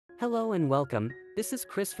Hello and welcome, this is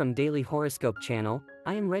Chris from Daily Horoscope channel.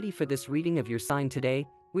 I am ready for this reading of your sign today.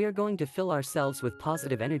 We are going to fill ourselves with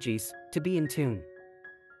positive energies, to be in tune.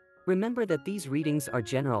 Remember that these readings are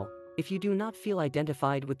general. If you do not feel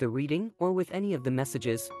identified with the reading or with any of the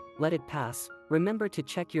messages, let it pass. Remember to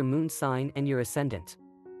check your moon sign and your ascendant.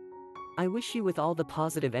 I wish you with all the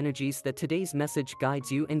positive energies that today's message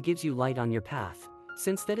guides you and gives you light on your path.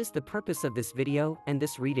 Since that is the purpose of this video and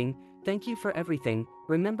this reading, thank you for everything.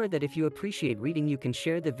 Remember that if you appreciate reading, you can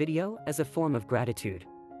share the video as a form of gratitude.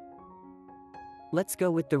 Let's go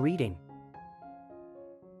with the reading.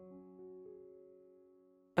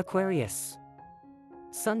 Aquarius.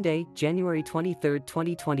 Sunday, January 23,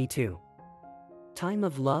 2022. Time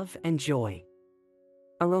of love and joy.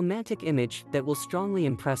 A romantic image that will strongly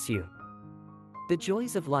impress you. The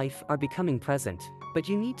joys of life are becoming present, but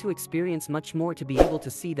you need to experience much more to be able to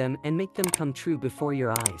see them and make them come true before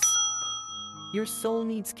your eyes. Your soul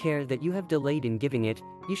needs care that you have delayed in giving it.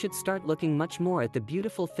 You should start looking much more at the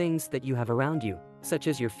beautiful things that you have around you, such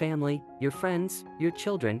as your family, your friends, your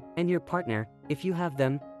children, and your partner. If you have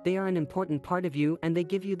them, they are an important part of you and they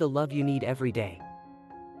give you the love you need every day.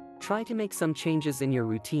 Try to make some changes in your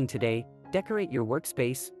routine today. Decorate your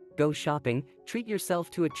workspace, go shopping, treat yourself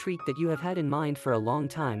to a treat that you have had in mind for a long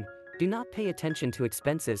time. Do not pay attention to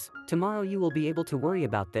expenses. Tomorrow you will be able to worry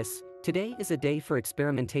about this. Today is a day for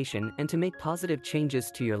experimentation and to make positive changes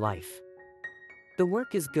to your life. The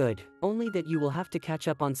work is good, only that you will have to catch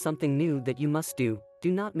up on something new that you must do.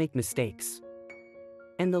 Do not make mistakes.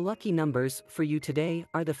 And the lucky numbers for you today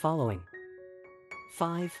are the following: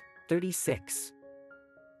 5, 36,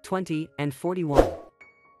 20, and 41.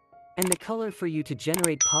 And the color for you to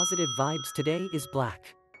generate positive vibes today is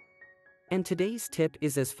black. And today's tip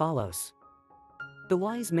is as follows. The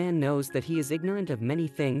wise man knows that he is ignorant of many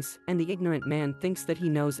things, and the ignorant man thinks that he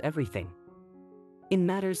knows everything. In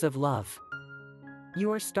matters of love, you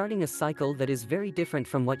are starting a cycle that is very different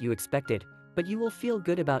from what you expected, but you will feel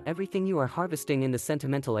good about everything you are harvesting in the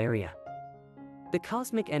sentimental area. The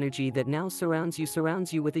cosmic energy that now surrounds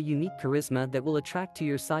you with a unique charisma that will attract to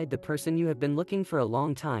your side the person you have been looking for a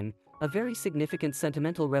long time. A very significant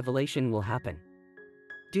sentimental revelation will happen.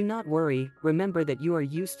 Do not worry, remember that you are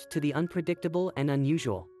used to the unpredictable and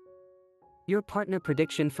unusual. Your partner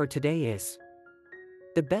prediction for today is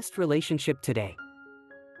the best relationship today.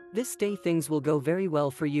 This day things will go very well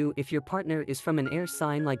for you if your partner is from an air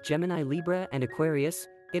sign like Gemini, Libra, and Aquarius.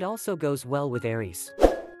 It also goes well with Aries.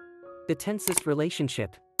 The tensest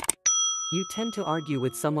relationship. You tend to argue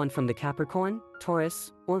with someone from the Capricorn,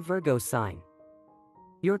 Taurus, or Virgo sign.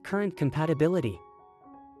 Your current compatibility.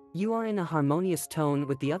 You are in a harmonious tone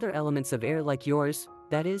with the other elements of air like yours,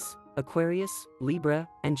 that is, Aquarius, Libra,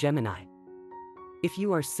 and Gemini. If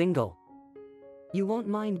you are single, you won't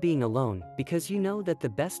mind being alone because you know that the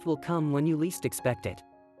best will come when you least expect it.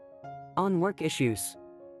 On work issues.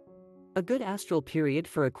 A good astral period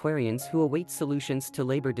for Aquarians who await solutions to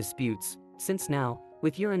labor disputes, since now,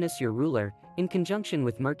 with Uranus your ruler, in conjunction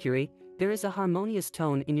with Mercury, there is a harmonious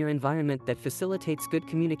tone in your environment that facilitates good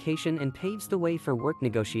communication and paves the way for work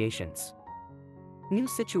negotiations. New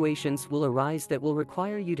situations will arise that will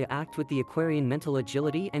require you to act with the Aquarian mental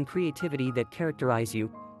agility and creativity that characterize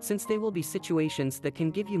you, since they will be situations that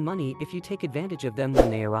can give you money if you take advantage of them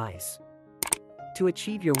when they arise. To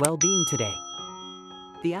achieve your well-being today.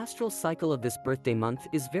 The astral cycle of this birthday month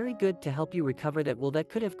is very good to help you recover that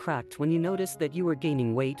could have cracked when you noticed that you were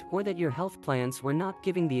gaining weight or that your health plans were not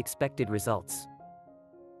giving the expected results.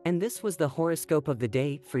 And this was the horoscope of the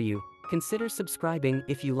day for you. Consider subscribing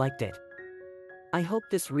if you liked it. I hope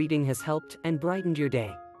this reading has helped and brightened your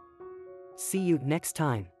day. See you next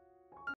time.